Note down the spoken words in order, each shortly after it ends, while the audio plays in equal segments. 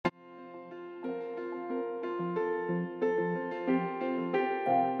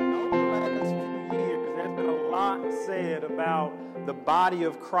about the body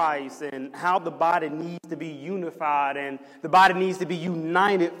of Christ and how the body needs to be unified and the body needs to be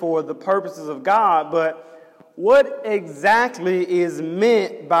united for the purposes of God. But what exactly is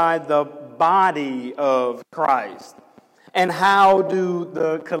meant by the body of Christ? And how do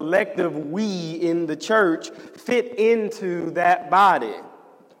the collective we in the church fit into that body?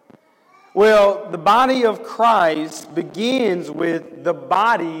 Well, the body of Christ begins with the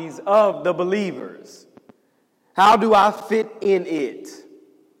bodies of the believers. How do I fit in it?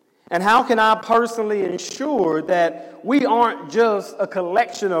 And how can I personally ensure that we aren't just a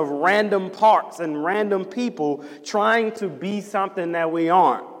collection of random parts and random people trying to be something that we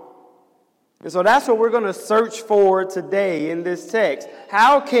aren't? And so that's what we're going to search for today in this text.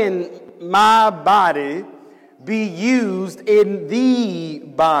 How can my body be used in the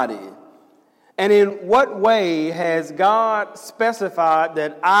body? And in what way has God specified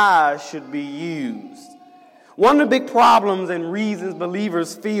that I should be used? One of the big problems and reasons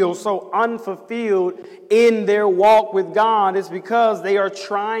believers feel so unfulfilled in their walk with God is because they are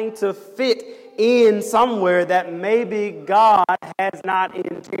trying to fit in somewhere that maybe God has not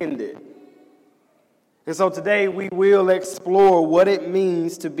intended. And so today we will explore what it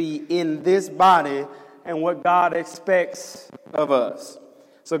means to be in this body and what God expects of us.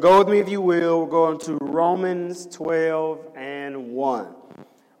 So go with me if you will. We're going to Romans 12 and 1.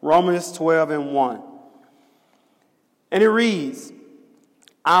 Romans 12 and 1. And it reads,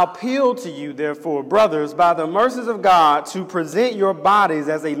 I appeal to you, therefore, brothers, by the mercies of God, to present your bodies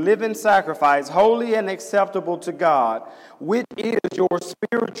as a living sacrifice, holy and acceptable to God, which is your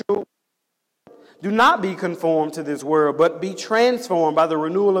spiritual. Do not be conformed to this world, but be transformed by the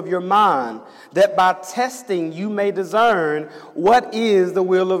renewal of your mind, that by testing you may discern what is the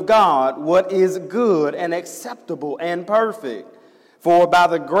will of God, what is good and acceptable and perfect. For by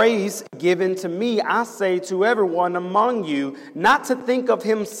the grace given to me, I say to everyone among you, not to think of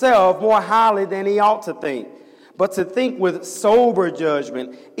himself more highly than he ought to think, but to think with sober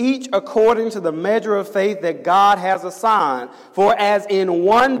judgment, each according to the measure of faith that God has assigned. For as in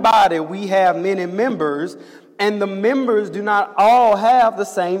one body we have many members, and the members do not all have the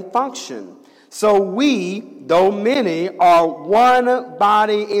same function. So we, though many, are one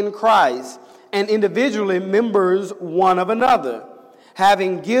body in Christ, and individually members one of another,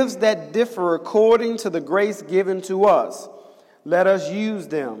 having gifts that differ according to the grace given to us. Let us use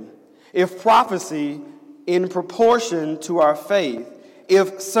them. If prophecy, in proportion to our faith.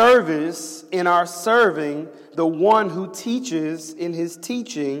 If service, in our serving, the one who teaches in his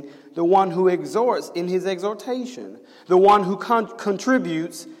teaching, the one who exhorts in his exhortation, the one who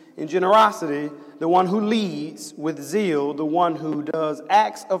contributes in generosity, the one who leads with zeal, the one who does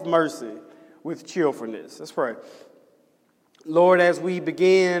acts of mercy with cheerfulness. Let's pray. Lord, as we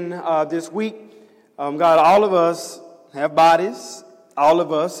begin this week, God, all of us have bodies. All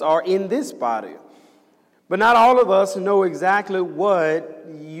of us are in this body. But not all of us know exactly what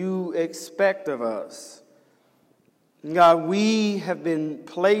you expect of us. God, we have been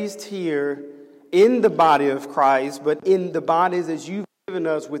placed here in the body of Christ, but in the bodies that you've given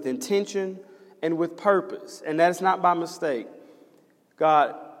us with intention and with purpose. And that's not by mistake.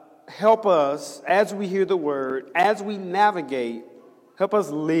 God, help us as we hear the word, as we navigate, help us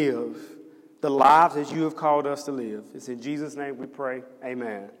live the lives that you have called us to live. It's in Jesus' name we pray.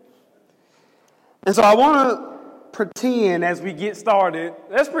 Amen. And so I want to pretend as we get started,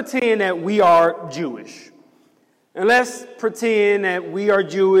 let's pretend that we are Jewish. And let's pretend that we are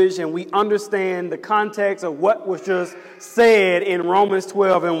Jewish and we understand the context of what was just said in Romans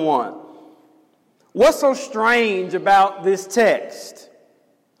 12 and 1. What's so strange about this text?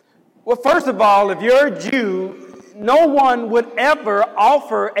 Well, first of all, if you're a Jew, no one would ever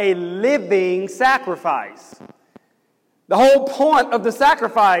offer a living sacrifice. The whole point of the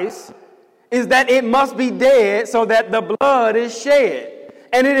sacrifice is that it must be dead so that the blood is shed.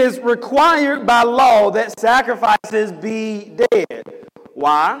 And it is required by law that sacrifices be dead.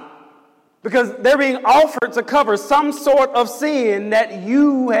 Why? Because they're being offered to cover some sort of sin that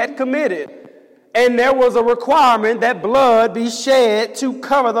you had committed. And there was a requirement that blood be shed to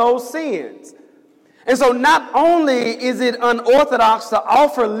cover those sins. And so not only is it unorthodox to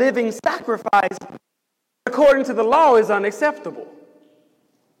offer living sacrifice, according to the law is unacceptable.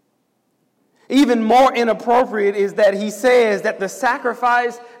 Even more inappropriate is that he says that the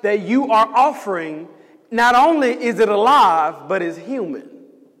sacrifice that you are offering, not only is it alive, but is human.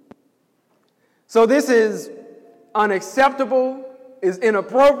 So this is unacceptable, is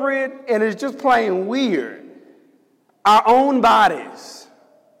inappropriate, and is just plain weird. Our own bodies.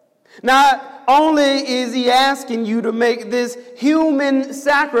 Not only is he asking you to make this human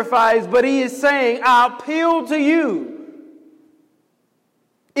sacrifice, but he is saying, I appeal to you,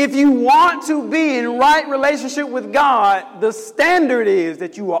 If you want to be in right relationship with God, the standard is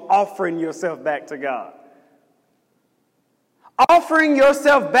that you are offering yourself back to God. Offering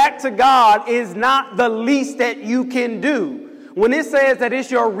yourself back to God is not the least that you can do. When it says that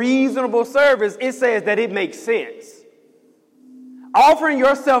it's your reasonable service, it says that it makes sense. Offering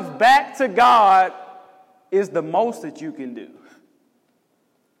yourself back to God is the most that you can do.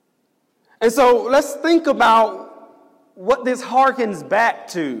 And so let's think about what this harkens back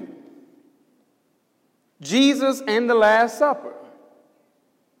to. Jesus and the Last Supper.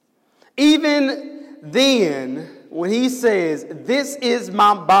 Even then, when he says, "This is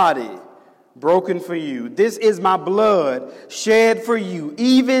my body broken for you. This is my blood shed for you."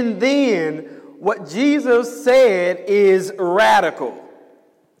 Even then, what Jesus said is radical.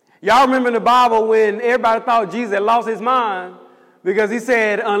 Y'all remember in the Bible when everybody thought Jesus had lost his mind because he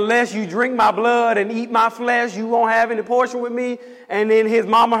said, "Unless you drink my blood and eat my flesh, you won't have any portion with me." And then his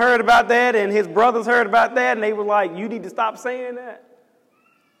mama heard about that and his brothers heard about that, and they were like, "You need to stop saying that."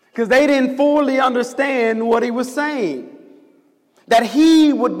 Because they didn't fully understand what he was saying. That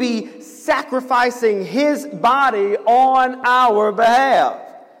he would be sacrificing his body on our behalf.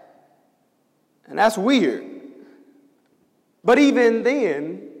 And that's weird. But even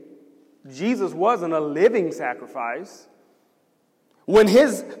then, Jesus wasn't a living sacrifice. When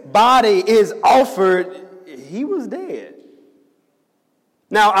his body is offered, he was dead.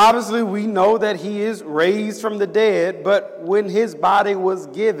 Now, obviously, we know that he is raised from the dead, but when his body was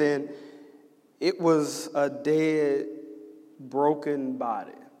given, it was a dead, broken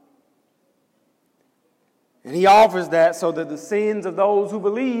body. And he offers that so that the sins of those who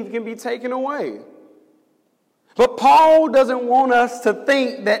believe can be taken away. But Paul doesn't want us to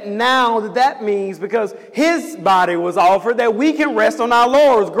think that now that means because his body was offered that we can rest on our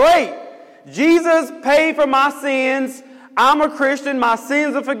laurels. Great. Jesus paid for my sins. I'm a Christian. My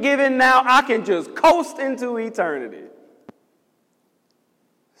sins are forgiven. Now I can just coast into eternity.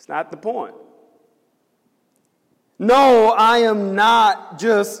 It's not the point. No, I am not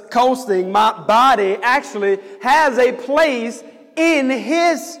just coasting. My body actually has a place in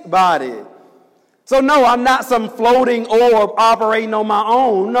his body. So no, I'm not some floating orb operating on my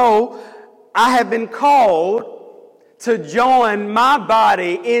own. No, I have been called to join my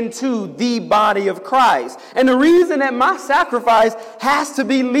body into the body of Christ. And the reason that my sacrifice has to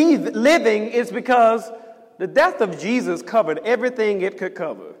be living is because the death of Jesus covered everything it could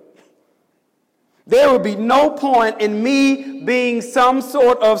cover. There would be no point in me being some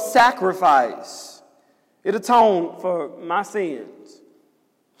sort of sacrifice. It atoned for my sins.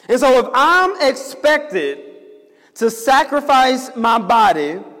 And so if I'm expected to sacrifice my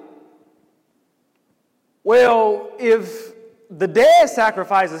body, well, if the dead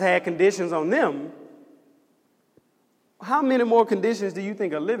sacrifices had conditions on them, how many more conditions do you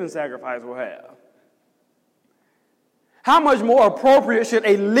think a living sacrifice will have? How much more appropriate should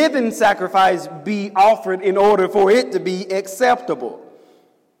a living sacrifice be offered in order for it to be acceptable?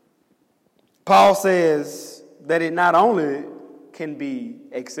 Paul says that it not only can be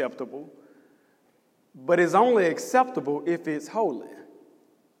acceptable, but it's only acceptable if it's holy.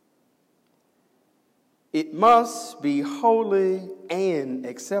 It must be holy and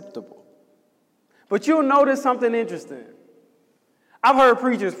acceptable. But you'll notice something interesting. I've heard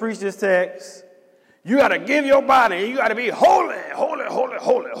preachers preach this text. You got to give your body, you got to be holy, holy, holy,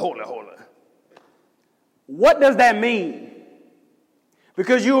 holy, holy, holy. What does that mean?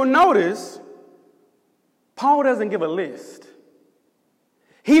 Because you'll notice Paul doesn't give a list.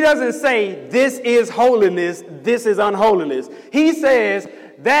 He doesn't say this is holiness, this is unholiness. He says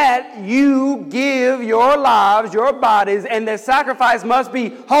that you give your lives, your bodies, and the sacrifice must be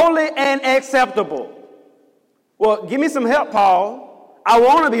holy and acceptable. Well, give me some help, Paul. I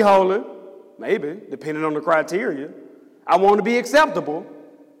want to be holy. Maybe, depending on the criteria. I want to be acceptable,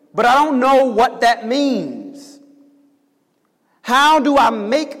 but I don't know what that means. How do I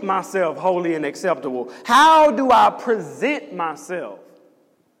make myself holy and acceptable? How do I present myself?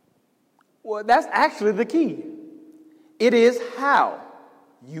 Well, that's actually the key. It is how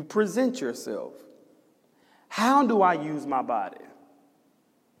you present yourself. How do I use my body?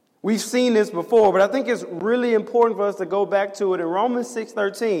 We've seen this before, but I think it's really important for us to go back to it in Romans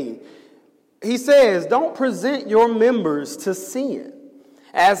 6:13. He says, don't present your members to sin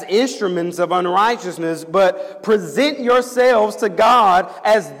as instruments of unrighteousness, but present yourselves to God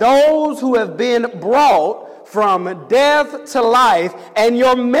as those who have been brought from death to life, and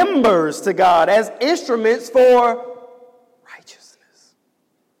your members to God as instruments for righteousness.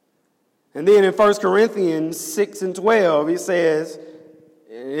 And then in 1 Corinthians 6:12, he says,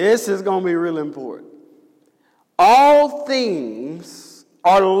 this is going to be really important. All things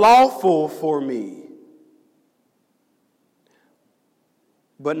are lawful for me,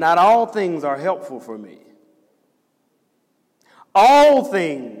 but not all things are helpful for me. All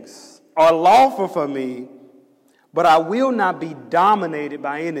things are lawful for me, but I will not be dominated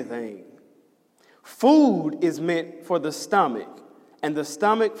by anything. Food is meant for the stomach, and the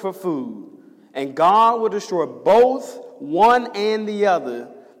stomach for food, and God will destroy both one and the other.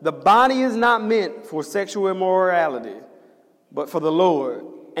 The body is not meant for sexual immorality, but for the Lord,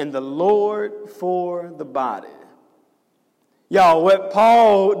 and the Lord for the body. Y'all, what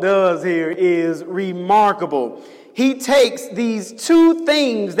Paul does here is remarkable. He takes these two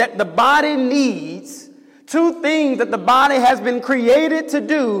things that the body needs, two things that the body has been created to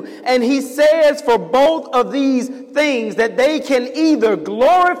do, and he says for both of these things that they can either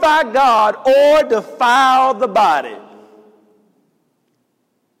glorify God or defile the body.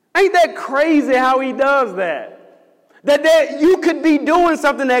 Ain't that crazy how he does that? That you could be doing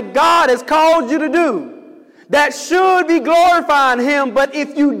something that God has called you to do that should be glorifying him, but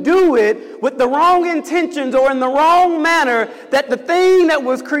if you do it with the wrong intentions or in the wrong manner, that the thing that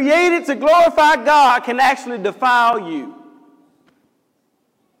was created to glorify God can actually defile you.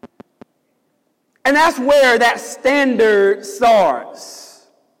 And that's where that standard starts.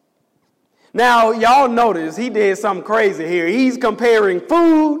 Now, y'all notice he did something crazy here. He's comparing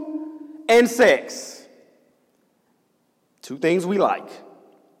food and sex. Two things we like.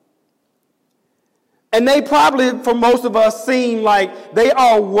 And they probably, for most of us, seem like they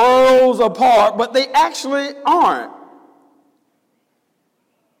are worlds apart, but they actually aren't.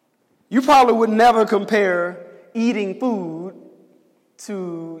 You probably would never compare eating food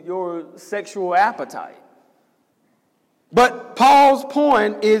to your sexual appetite. But Paul's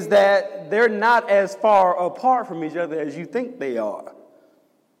point is that they're not as far apart from each other as you think they are.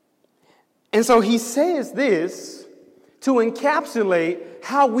 And so he says this to encapsulate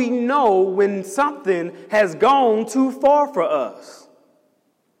how we know when something has gone too far for us.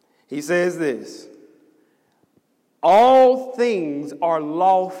 He says this: all things are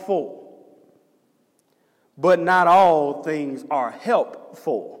lawful, but not all things are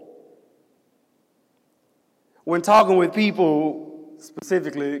helpful. When talking with people,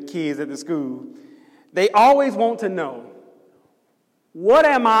 specifically kids at the school, they always want to know, what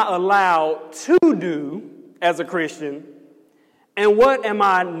am I allowed to do as a Christian, and what am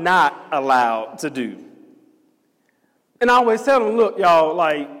I not allowed to do? And I always tell them, look, y'all,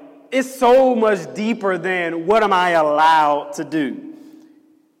 like, it's so much deeper than what am I allowed to do.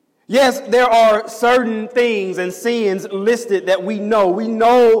 Yes, there are certain things and sins listed that we know. We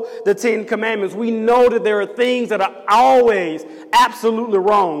know the 10 Commandments. We know that there are things that are always absolutely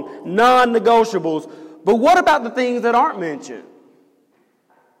wrong, non-negotiables. But what about the things that aren't mentioned?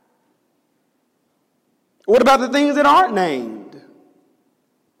 What about the things that aren't named?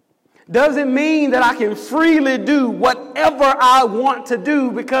 Does it mean that I can freely do whatever I want to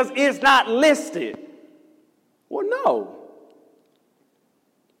do because it's not listed? Well, no.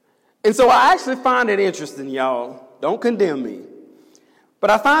 And so I actually find it interesting, y'all. Don't condemn me.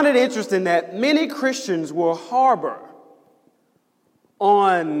 But I find it interesting that many Christians will harbor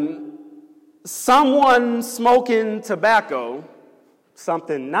on someone smoking tobacco,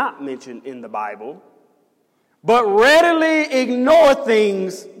 something not mentioned in the Bible, but readily ignore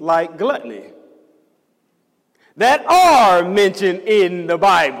things like gluttony that are mentioned in the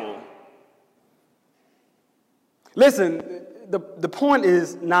Bible. Listen, the point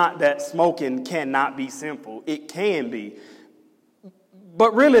is not that smoking cannot be sinful. It can be.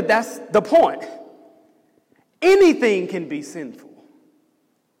 But really, that's the point. Anything can be sinful.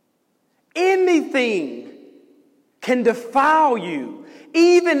 Anything can defile you,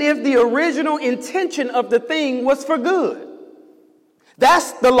 even if the original intention of the thing was for good.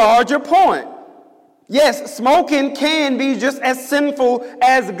 That's the larger point. Yes, smoking can be just as sinful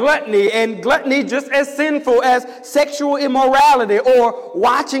as gluttony, and gluttony just as sinful as sexual immorality or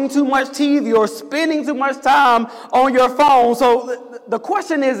watching too much TV or spending too much time on your phone. So the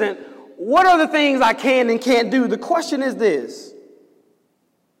question isn't, what are the things I can and can't do? The question is this: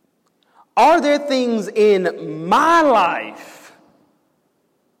 are there things in my life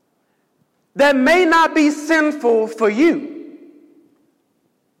that may not be sinful for you,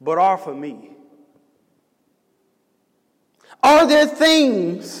 but are for me? Are there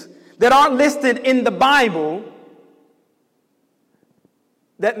things that aren't listed in the Bible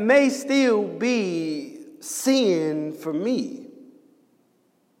that may still be sin for me?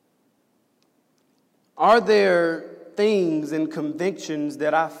 Are there things and convictions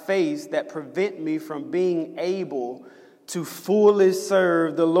that I face that prevent me from being able to fully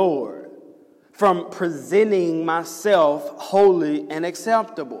serve the Lord, from presenting myself holy and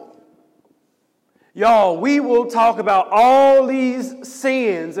acceptable. Y'all, we will talk about all these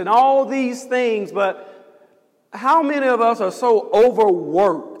sins and all these things, but how many of us are so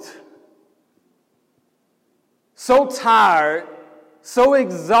overworked, so tired, so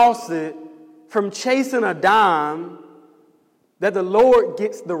exhausted from chasing a dime that the Lord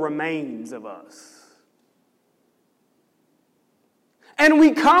gets the remains of us? And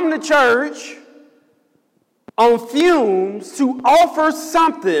we come to church on fumes to offer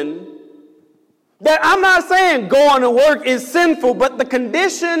something that I'm not saying going to work is sinful, but the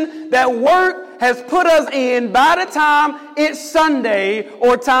condition that work has put us in by the time it's Sunday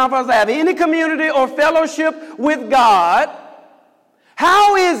or time for us to have any community or fellowship with God,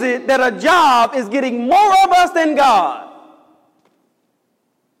 how is it that a job is getting more of us than God?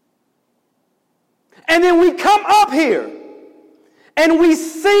 And then we come up here and we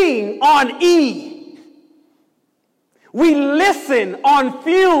sing on E. We listen on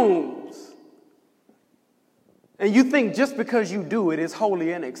fumes. And you think just because you do it is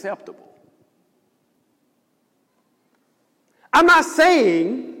holy and acceptable. I'm not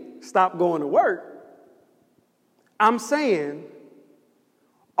saying stop going to work. I'm saying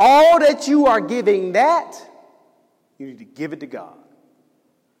all that you are giving that, you need to give it to God.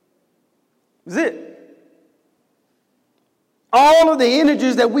 That's it. All of the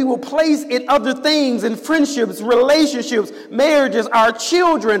energies that we will place in other things, in friendships, relationships, marriages, our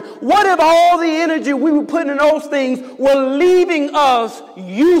children, what if all the energy we were putting in those things were leaving us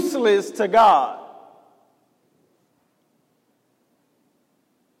useless to God?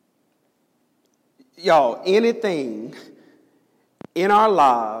 Y'all, anything in our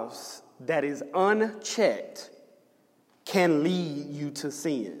lives that is unchecked can lead you to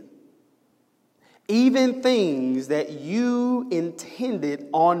sin. Even things that you intended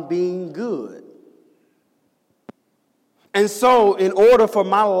on being good. And so, in order for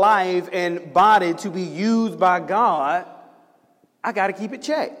my life and body to be used by God, I got to keep it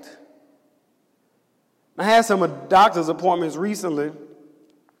checked. I had some doctor's appointments recently,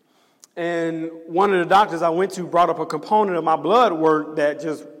 and one of the doctors I went to brought up a component of my blood work that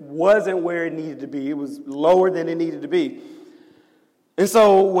just wasn't where it needed to be. It was lower than it needed to be. And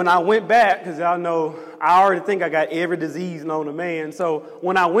so when I went back, because y'all know I already think I got every disease known to man. So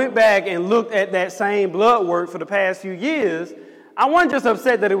when I went back and looked at that same blood work for the past few years, I wasn't just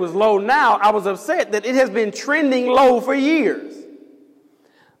upset that it was low now. I was upset that it has been trending low for years.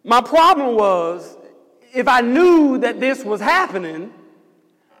 My problem was, if I knew that this was happening,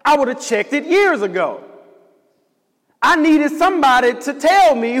 I would have checked it years ago. I needed somebody to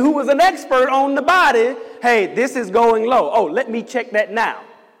tell me who was an expert on the body, hey, this is going low. Oh, let me check that now.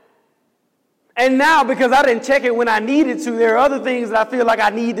 And now, because I didn't check it when I needed to, there are other things that I feel like I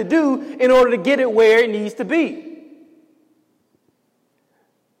need to do in order to get it where it needs to be.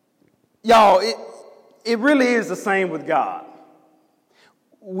 Y'all, it really is the same with God.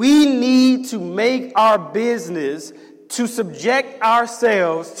 We need to make our business to subject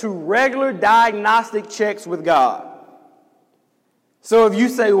ourselves to regular diagnostic checks with God. So if you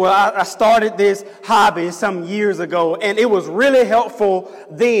say, well, I started this hobby some years ago and it was really helpful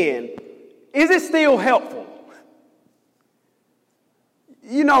then, is it still helpful?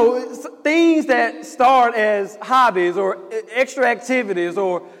 You know, things that start as hobbies or extra activities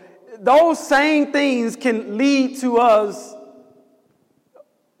or those same things can lead to us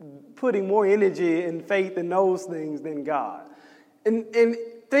putting more energy and faith in those things than God. And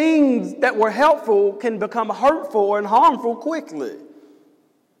things that were helpful can become hurtful and harmful quickly.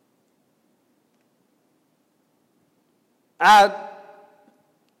 I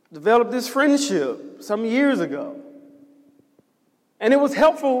developed this friendship some years ago. And it was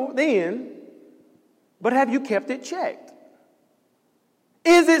helpful then, but have you kept it checked?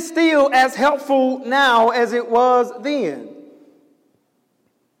 Is it still as helpful now as it was then?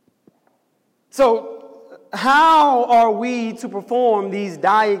 So, how are we to perform these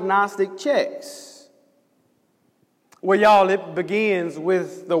diagnostic checks? Well, y'all, it begins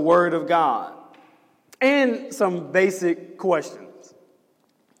with the Word of God. And some basic questions.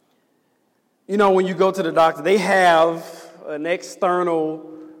 You know, when you go to the doctor, they have an external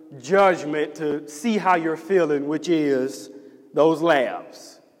judgment to see how you're feeling, which is those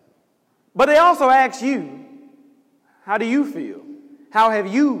labs. But they also ask you, how do you feel? How have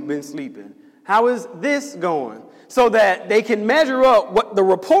you been sleeping? How is this going? So that they can measure up what the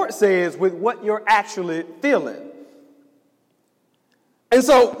report says with what you're actually feeling. And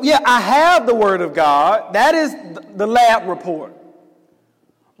so, yeah, I have the Word of God. That is the lab report.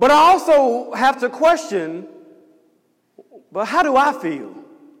 But I also have to question, but how do I feel?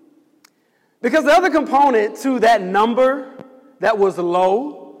 Because the other component to that number that was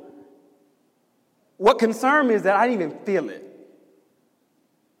low, what concerned me is that I didn't even feel it.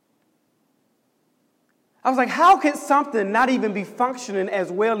 I was like, how can something not even be functioning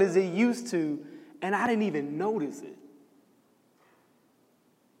as well as it used to, and I didn't even notice it?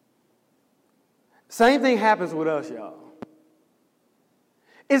 Same thing happens with us, y'all.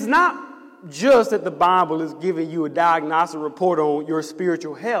 It's not just that the Bible is giving you a diagnostic report on your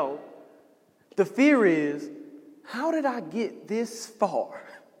spiritual health. The fear is, how did I get this far?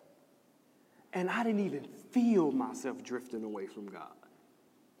 And I didn't even feel myself drifting away from God.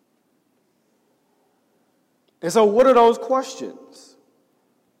 And so what are those questions?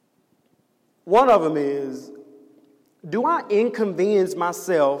 One of them is, do I inconvenience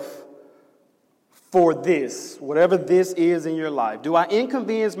myself for this, whatever this is in your life? Do I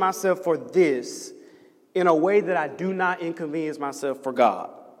inconvenience myself for this in a way that I do not inconvenience myself for God?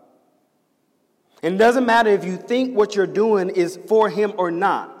 And it doesn't matter if you think what you're doing is for Him or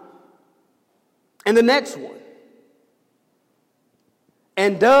not. And the next one,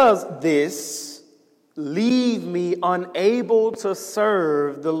 and does this leave me unable to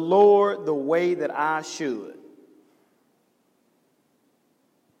serve the Lord the way that I should?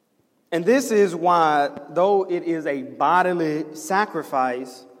 And this is why, though it is a bodily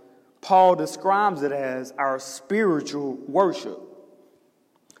sacrifice, Paul describes it as our spiritual worship.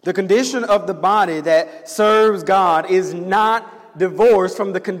 The condition of the body that serves God is not divorced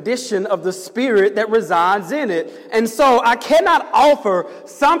from the condition of the spirit that resides in it. And so I cannot offer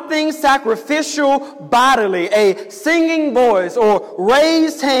something sacrificial bodily, a singing voice or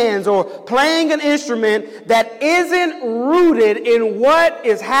raised hands or playing an instrument that isn't rooted in what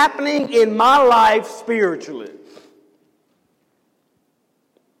is happening in my life spiritually.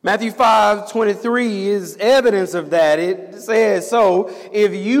 Matthew 5:23 is evidence of that. It says, so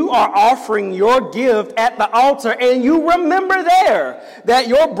if you are offering your gift at the altar and you remember there that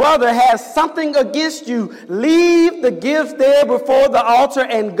your brother has something against you, leave the gift there before the altar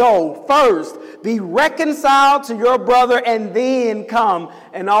and go. First, be reconciled to your brother and then come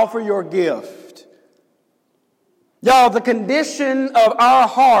and offer your gift. Y'all, the condition of our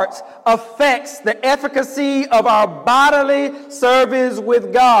hearts affects the efficacy of our bodily service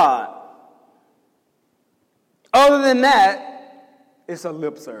with God. Other than that, it's a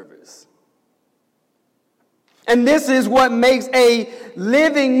lip service. And this is what makes a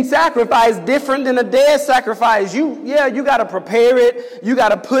living sacrifice different than a dead sacrifice. You got to prepare it. You got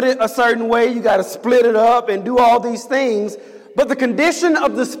to put it a certain way. You got to split it up and do all these things. But the condition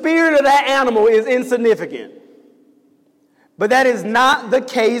of the spirit of that animal is insignificant. But that is not the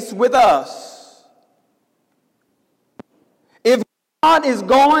case with us. If God is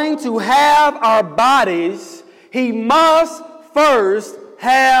going to have our bodies, He must first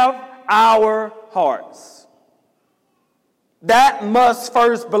have our hearts. That must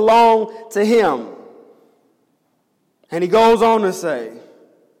first belong to Him. And He goes on to say,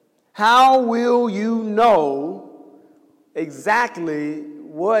 how will you know exactly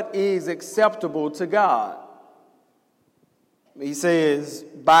what is acceptable to God? He says,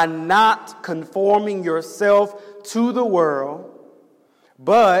 by not conforming yourself to the world,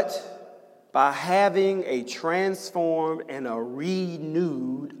 but by having a transformed and a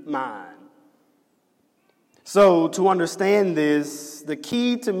renewed mind. So to understand this, the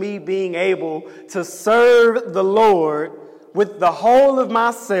key to me being able to serve the Lord with the whole of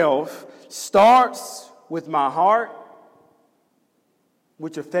myself starts with my heart,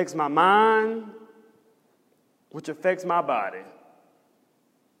 which affects my mind, which affects my body.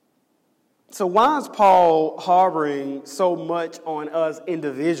 So why is Paul harboring so much on us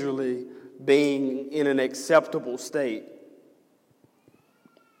individually being in an acceptable state?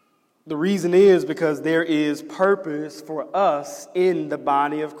 The reason is because there is purpose for us in the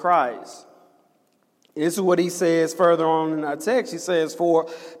body of Christ. This is what he says further on in our text. He says, for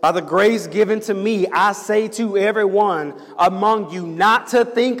by the grace given to me, I say to everyone among you not to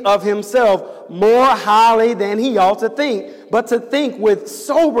think of himself more highly than he ought to think, but to think with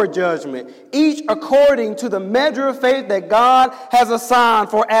sober judgment, each according to the measure of faith that God has assigned.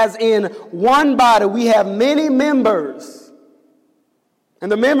 For as in one body we have many members, and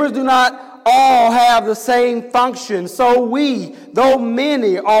the members do not all have the same function. So we, though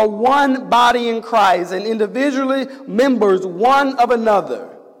many, are one body in Christ, and individually members one of another,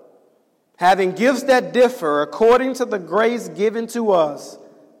 having gifts that differ according to the grace given to us.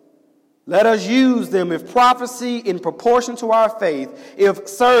 Let us use them. If prophecy, in proportion to our faith. If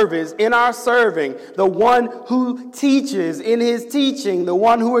service, in our serving. The one who teaches, in his teaching. The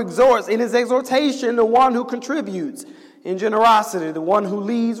one who exhorts, in his exhortation. The one who contributes, in generosity. The one who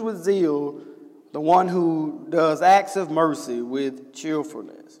leads with zeal. the one who does acts of mercy with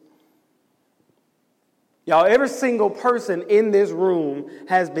cheerfulness. Y'all, every single person in this room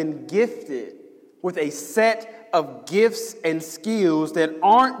has been gifted with a set of gifts and skills that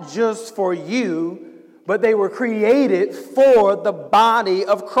aren't just for you, but they were created for the body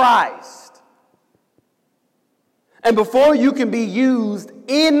of Christ. And before you can be used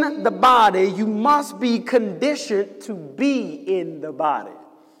in the body, you must be conditioned to be in the body.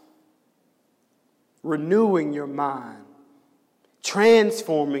 Renewing your mind,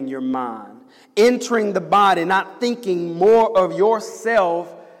 transforming your mind, entering the body, not thinking more of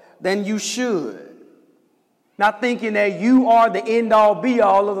yourself than you should. Not thinking that you are the end-all,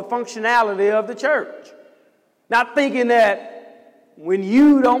 be-all of the functionality of the church. Not thinking that when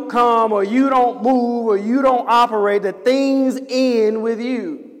you don't come or you don't move or you don't operate, that things end with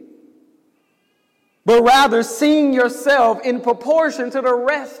you. But rather seeing yourself in proportion to the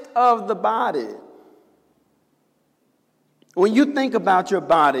rest of the body. When you think about your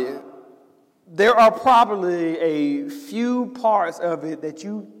body, there are probably a few parts of it that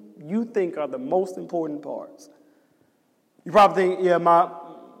you think are the most important parts. You probably think, yeah, my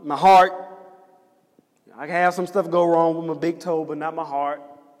heart, I can have some stuff go wrong with my big toe, but not my heart.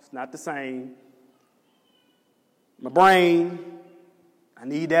 It's not the same. My brain, I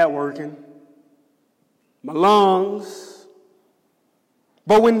need that working. My lungs.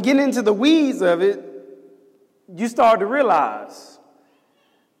 But when getting into the weeds of it, you start to realize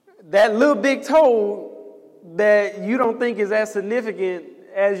that little big toe that you don't think is as significant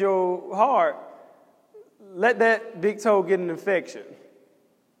as your heart, let that big toe get an infection.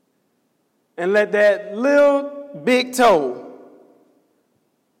 And let that little big toe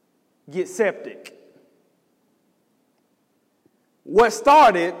get septic. What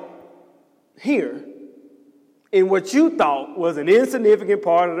started here in what you thought was an insignificant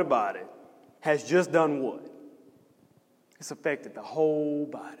part of the body has just done what? It's affected the whole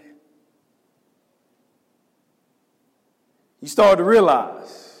body. You start to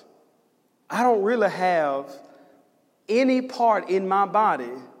realize, I don't really have any part in my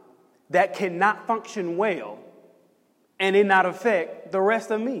body that cannot function well and it not affect the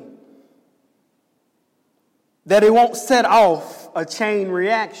rest of me. That it won't set off a chain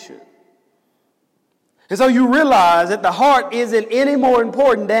reaction. And so you realize that the heart isn't any more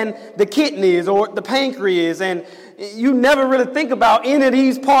important than the kidneys or the pancreas, and you never really think about any of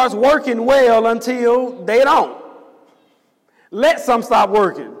these parts working well until they don't. Let some stop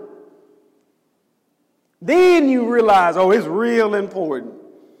working. Then you realize, oh, it's real important.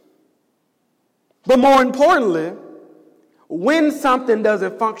 But more importantly, when something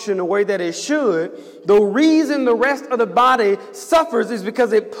doesn't function the way that it should, the reason the rest of the body suffers is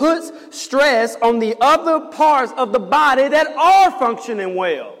because it puts stress on the other parts of the body that are functioning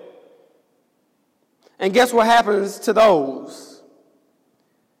well. And guess what happens to those?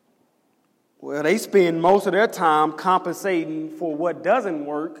 Well, they spend most of their time compensating for what doesn't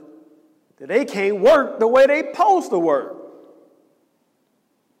work, that they can't work the way they're supposed to work.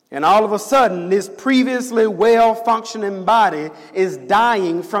 And all of a sudden, this previously well-functioning body is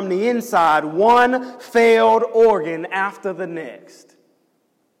dying from the inside, one failed organ after the next.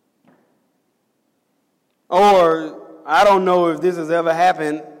 Or, I don't know if this has ever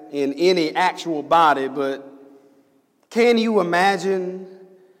happened in any actual body, but can you imagine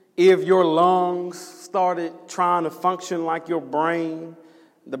if your lungs started trying to function like your brain?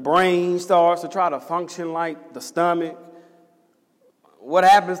 The brain starts to try to function like the stomach. What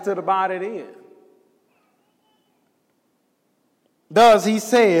happens to the body then? Thus, he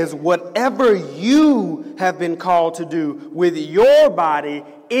says, whatever you have been called to do with your body,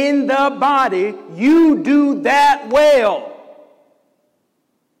 in the body, you do that well.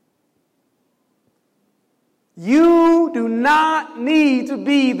 You do not need to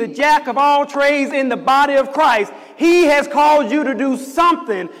be the jack of all trades in the body of Christ. He has called you to do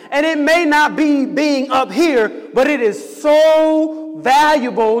something, and it may not be being up here, but it is so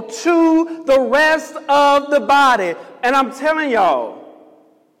valuable to the rest of the body. And I'm telling y'all,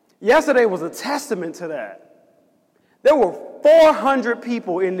 yesterday was a testament to that. There were 400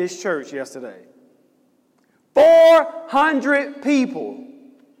 people in this church yesterday. 400 people.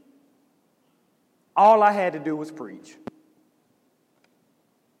 All I had to do was preach.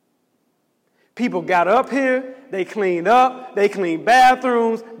 People got up here, they cleaned up, they cleaned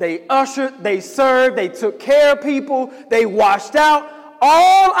bathrooms, they ushered, they served, they took care of people, they washed out.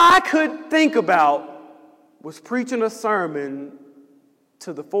 All I could think about was preaching a sermon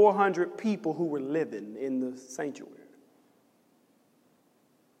to the 400 people who were living in the sanctuary.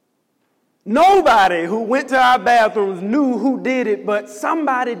 Nobody who went to our bathrooms knew who did it, but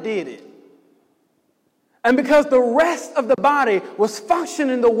somebody did it. And because the rest of the body was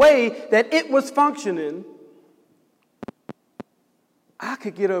functioning the way that it was functioning, I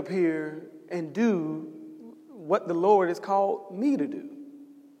could get up here and do what the Lord has called me to do.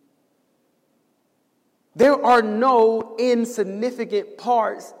 There are no insignificant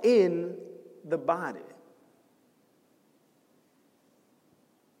parts in the body.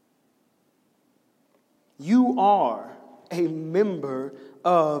 You are a member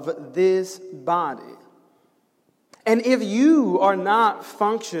of this body. And if you are not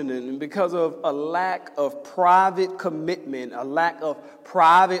functioning because of a lack of private commitment, a lack of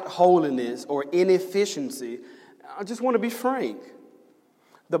private holiness or inefficiency, I just want to be frank.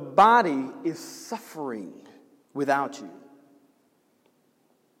 The body is suffering without you.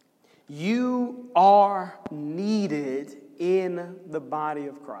 You are needed in the body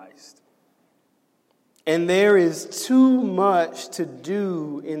of Christ. And there is too much to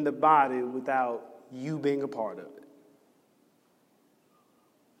do in the body without you being a part of it.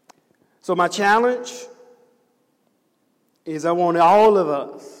 So my challenge is I want all of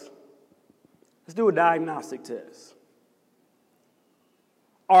us, let's do a diagnostic test.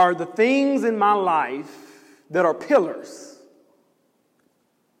 Are the things in my life that are pillars,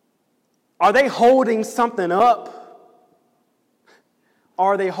 are they holding something up?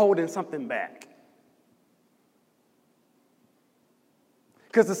 Or are they holding something back?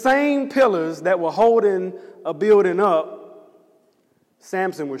 Because the same pillars that were holding a building up,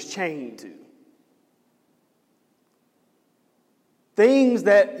 Samson was chained to. Things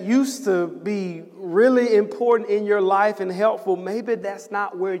that used to be really important in your life and helpful, maybe that's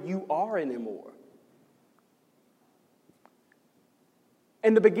not where you are anymore.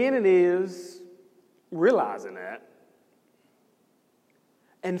 And the beginning is realizing that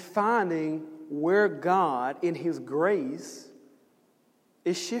and finding where God, in His grace,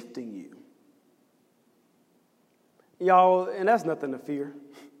 is shifting you. Y'all, and that's nothing to fear.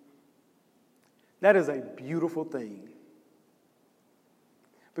 That is a beautiful thing.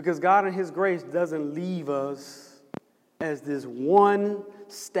 Because God in His grace doesn't leave us as this one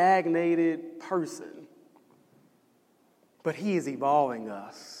stagnated person. But He is evolving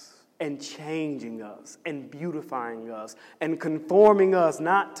us and changing us and beautifying us and conforming us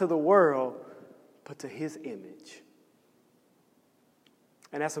not to the world, but to His image.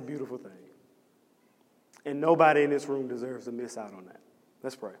 And that's a beautiful thing. And nobody in this room deserves to miss out on that.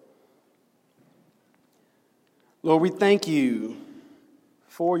 Let's pray. Lord, we thank you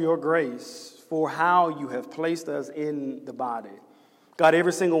for your grace, for how you have placed us in the body. God,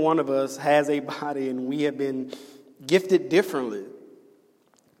 every single one of us has a body, and we have been gifted differently.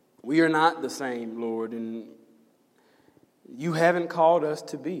 We are not the same, Lord, and you haven't called us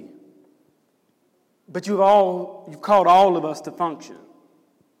to be. But you've called all of us to function.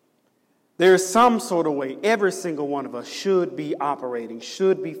 There is some sort of way every single one of us should be operating,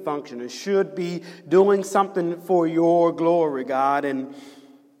 should be functioning, should be doing something for your glory, God. And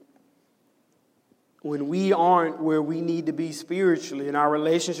when we aren't where we need to be spiritually in our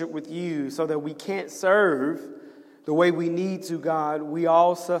relationship with you so that we can't serve the way we need to, God, we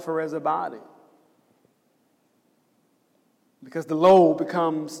all suffer as a body. Because the load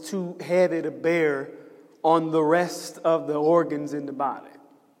becomes too heavy to bear on the rest of the organs in the body.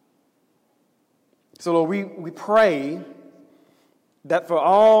 So, Lord, we pray that for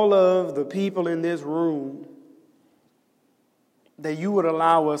all of the people in this room, that you would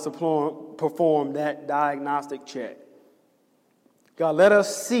allow us to perform that diagnostic check. God, let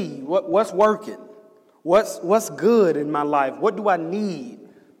us see what's working, what's good in my life, what do I need,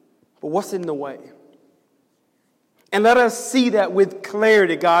 but what's in the way. And let us see that with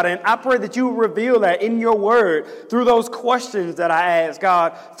clarity, God. And I pray that you will reveal that in your word through those questions that I ask,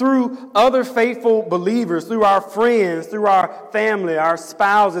 God, through other faithful believers, through our friends, through our family, our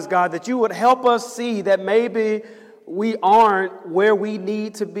spouses, God, that you would help us see that maybe we aren't where we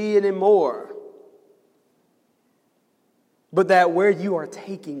need to be anymore, but that where you are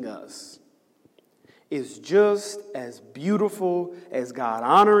taking us is just as beautiful, as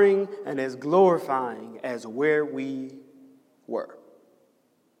God-honoring, and as glorifying as where we were.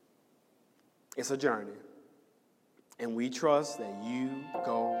 It's a journey, and we trust that you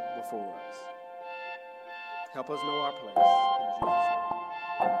go before us. Help us know our place. In Jesus' name.